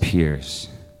disappears.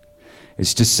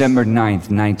 It's December 9th,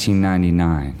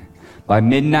 1999. By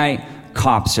midnight,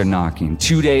 cops are knocking.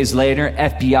 2 days later,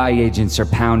 FBI agents are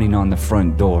pounding on the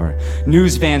front door.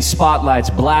 News van spotlights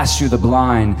blast through the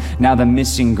blind. Now the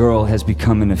missing girl has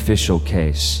become an official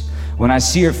case. When I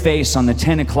see her face on the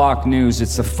 10 o'clock news,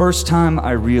 it's the first time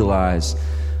I realize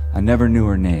I never knew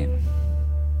her name.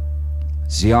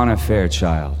 Ziana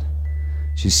Fairchild.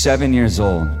 She's 7 years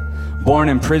old, born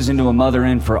in prison to a mother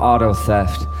in for auto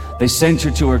theft. They sent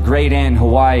her to her great aunt in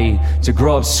Hawaii to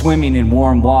grow up swimming in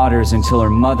warm waters until her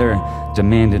mother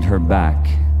demanded her back.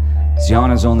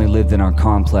 Ziana's only lived in our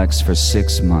complex for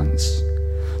 6 months.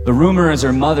 The rumor is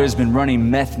her mother's been running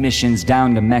meth missions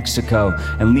down to Mexico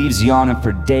and leaves Ziana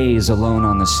for days alone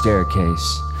on the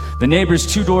staircase. The neighbors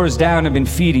 2 doors down have been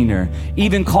feeding her,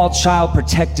 even called Child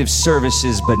Protective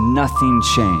Services, but nothing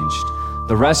changed.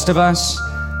 The rest of us,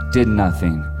 did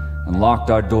nothing, and locked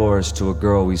our doors to a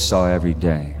girl we saw every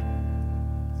day.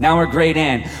 Now her great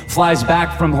aunt flies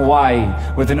back from Hawaii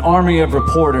with an army of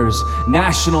reporters,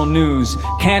 national news,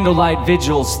 candlelight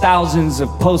vigils, thousands of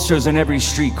posters on every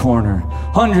street corner.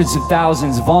 Hundreds of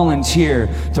thousands volunteer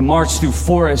to march through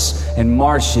forests and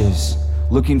marshes,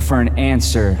 looking for an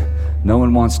answer no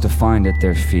one wants to find at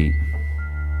their feet.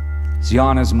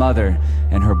 Ziana's mother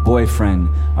and her boyfriend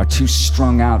are too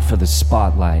strung out for the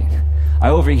spotlight. I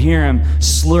overhear him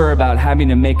slur about having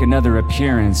to make another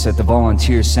appearance at the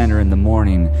volunteer center in the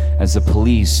morning as the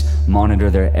police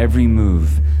monitor their every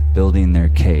move, building their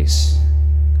case.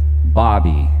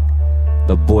 Bobby,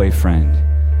 the boyfriend,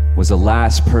 was the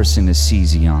last person to see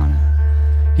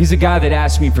Ziana. He's a guy that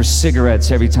asks me for cigarettes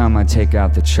every time I take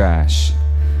out the trash.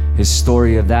 His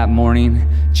story of that morning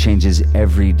changes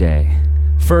every day.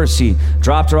 First, he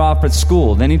dropped her off at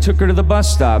school, then he took her to the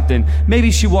bus stop, then maybe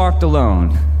she walked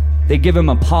alone. They give him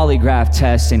a polygraph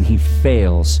test and he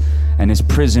fails, and his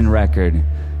prison record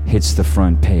hits the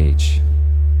front page.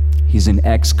 He's an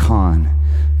ex-con,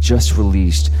 just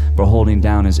released for holding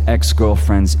down his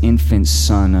ex-girlfriend's infant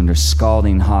son under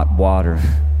scalding hot water.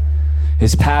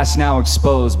 His past now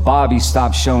exposed, Bobby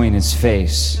stopped showing his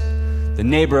face. The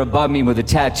neighbor above me with a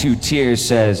tattooed tear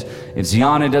says, if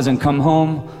Ziana doesn't come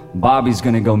home, Bobby's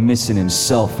gonna go missing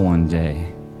himself one day.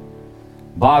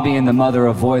 Bobby and the mother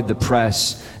avoid the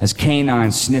press as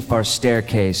canines sniff our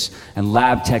staircase and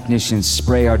lab technicians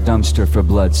spray our dumpster for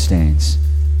bloodstains.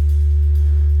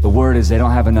 The word is they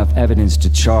don't have enough evidence to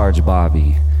charge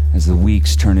Bobby as the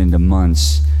weeks turn into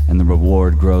months and the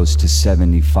reward grows to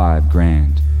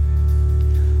 $75,000.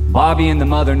 Bobby and the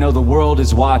mother know the world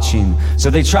is watching, so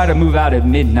they try to move out at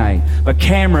midnight, but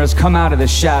cameras come out of the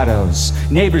shadows.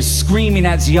 Neighbors screaming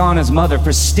at Ziana's mother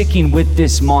for sticking with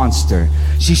this monster.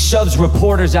 She shoves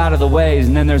reporters out of the way,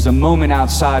 and then there's a moment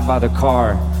outside by the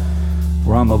car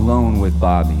where I'm alone with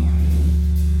Bobby.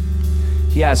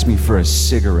 He asks me for a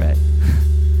cigarette.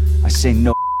 I say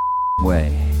no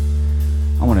way.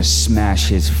 I want to smash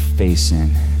his face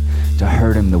in, to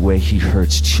hurt him the way he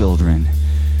hurts children.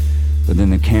 But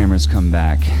then the cameras come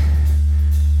back,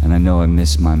 and I know I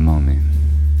missed my moment.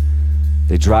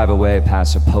 They drive away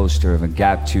past a poster of a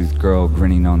gap-toothed girl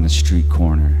grinning on the street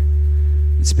corner.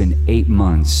 It's been 8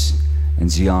 months, and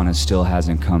Ziana still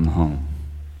hasn't come home.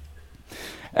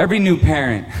 Every new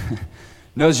parent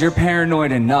knows you're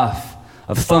paranoid enough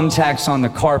of thumbtacks on the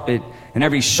carpet and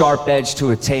every sharp edge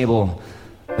to a table.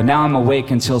 But now I'm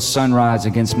awake until sunrise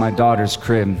against my daughter's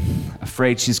crib,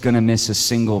 afraid she's gonna miss a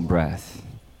single breath.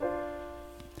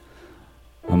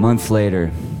 A month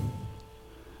later,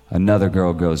 another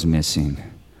girl goes missing,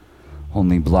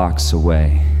 only blocks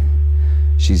away.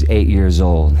 She's 8 years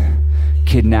old,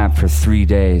 kidnapped for 3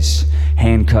 days,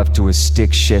 handcuffed to a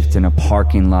stick shift in a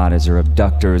parking lot as her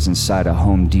abductor is inside a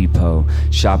Home Depot,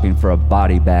 shopping for a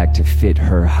body bag to fit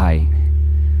her height.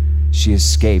 She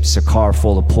escapes a car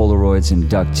full of Polaroids and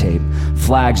duct tape,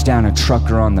 flags down a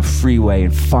trucker on the freeway,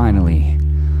 and finally,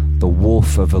 the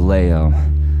wolf of Vallejo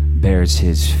bears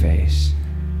his face.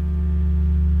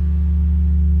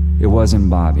 It wasn't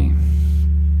Bobby.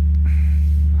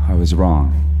 I was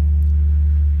wrong.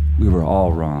 We were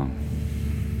all wrong.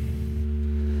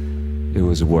 It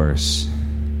was worse.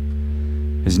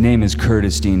 His name is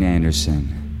Curtis Dean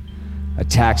Anderson, a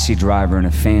taxi driver and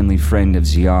a family friend of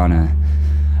Ziana,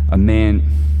 a man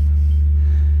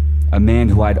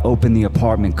who I'd opened the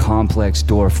apartment complex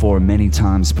door for many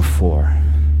times before.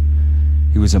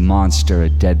 He was a monster a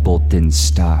deadbolt didn't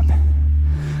stop.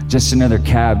 Just another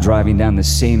cab driving down the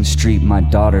same street my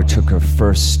daughter took her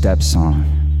first steps on.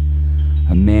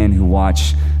 A man who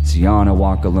watched Ziana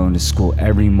walk alone to school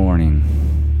every morning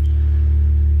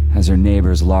as her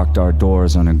neighbors locked our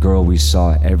doors on a girl we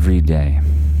saw every day.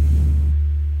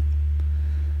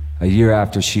 A year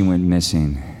after she went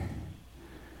missing,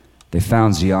 they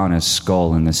found Ziana's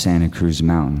skull in the Santa Cruz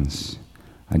Mountains,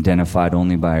 identified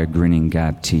only by her grinning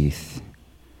gap teeth.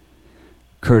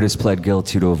 Curtis pled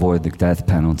guilty to avoid the death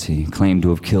penalty, claimed to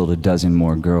have killed a dozen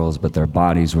more girls, but their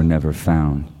bodies were never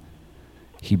found.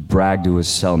 He bragged to his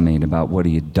cellmate about what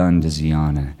he had done to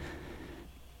Ziana,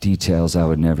 details I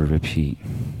would never repeat.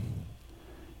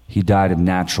 He died of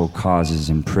natural causes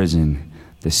in prison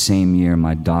the same year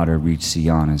my daughter reached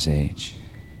Ziana's age.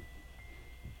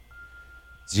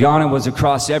 Ziana was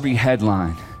across every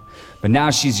headline, but now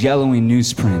she's yellowing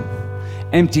newsprint,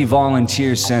 empty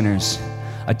volunteer centers,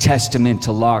 a testament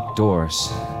to locked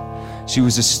doors. She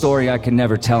was a story I could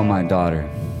never tell my daughter.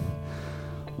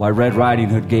 Why Red Riding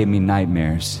Hood gave me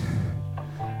nightmares.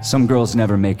 Some girls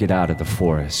never make it out of the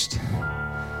forest.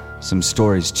 Some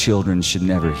stories children should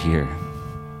never hear.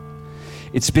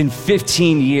 It's been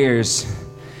 15 years,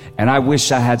 and I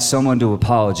wish I had someone to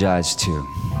apologize to.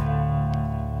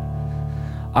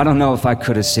 I don't know if I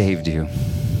could have saved you,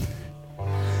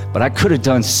 but I could have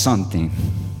done something.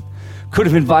 Could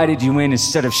have invited you in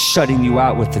instead of shutting you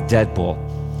out with the deadbolt.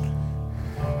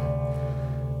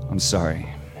 I'm sorry.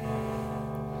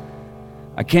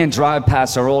 I can't drive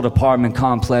past our old apartment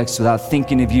complex without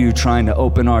thinking of you trying to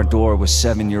open our door with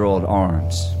 7-year-old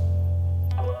arms.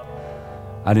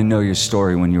 I didn't know your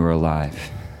story when you were alive,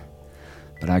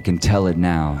 but I can tell it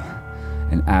now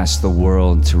and ask the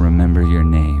world to remember your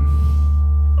name.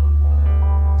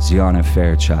 Ziana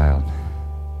Fairchild,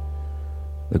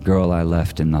 the girl I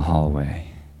left in the hallway.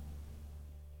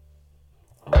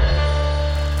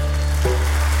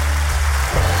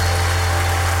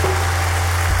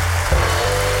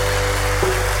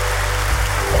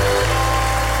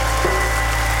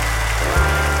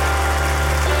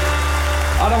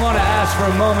 I don't want to ask for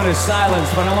a moment of silence,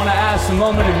 but I want to ask a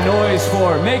moment of noise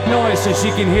for her. Make noise so she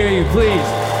can hear you, please.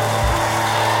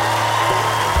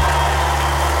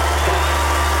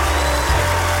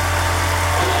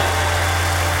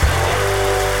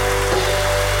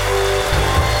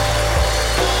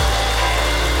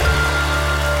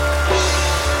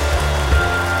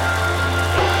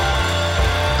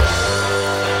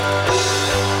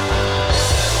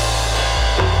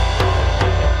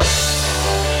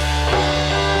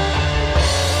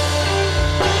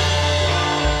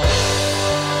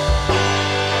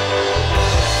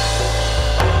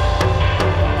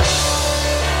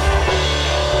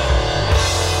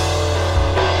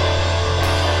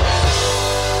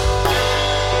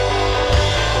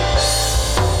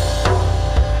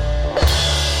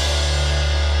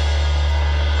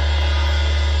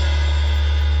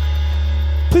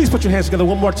 Please put your hands together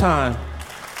one more time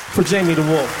for Jamie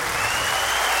DeWolf.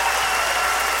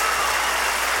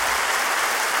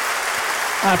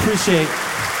 I appreciate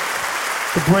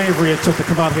the bravery it took to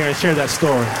come out here and share that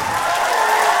story.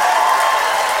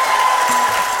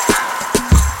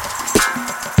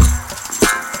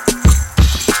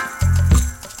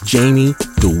 Jamie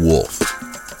DeWolf.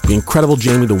 The incredible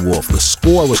Jamie DeWolf. The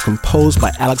score was composed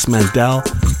by Alex Mandel,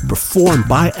 performed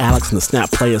by Alex and the Snap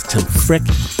Players Tim Frick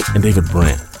and David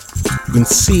Brand. You can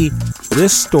see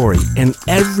this story and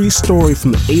every story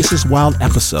from the Aces Wild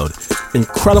episode.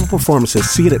 Incredible performances.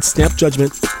 See it at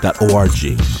snapjudgment.org.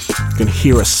 You can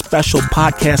hear a special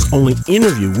podcast-only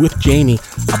interview with Jamie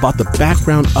about the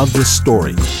background of this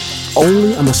story.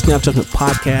 Only on the Snap Judgment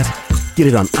podcast. Get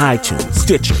it on iTunes,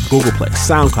 Stitcher, Google Play,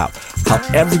 SoundCloud.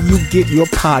 However you get your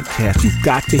podcast, you've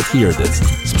got to hear this.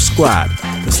 Subscribe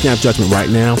to Snap Judgment right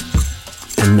now.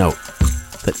 And note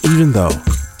that even though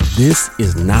this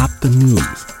is not the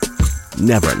news,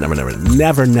 never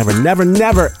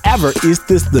is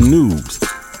this the news.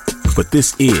 But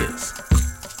this is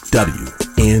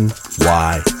WNYC.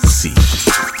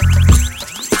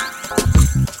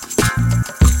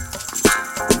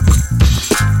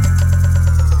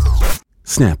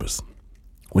 Snappers,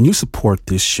 when you support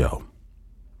this show,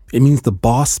 it means the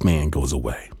boss man goes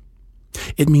away.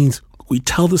 It means we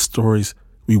tell the stories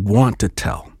we want to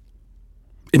tell.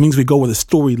 It means we go where the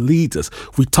story leads us.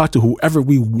 We talk to whoever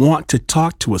we want to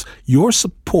talk to us. Your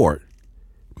support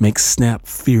makes Snap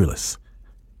fearless.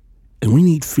 And we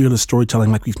need fearless storytelling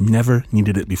like we've never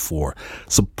needed it before.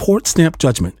 Support Snap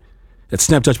Judgment at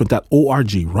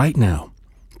snapjudgment.org right now.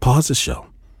 Pause the show.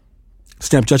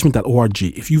 Snapjudgment.org.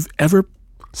 If you've ever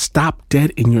stopped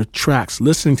dead in your tracks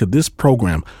listening to this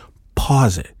program,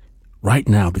 pause it right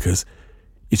now because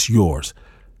it's yours.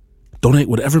 Donate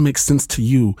whatever makes sense to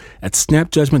you at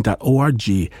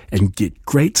snapjudgment.org and get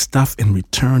great stuff in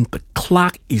return. The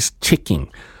clock is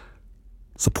ticking.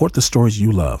 Support the stories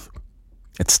you love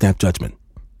at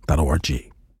snapjudgment.org.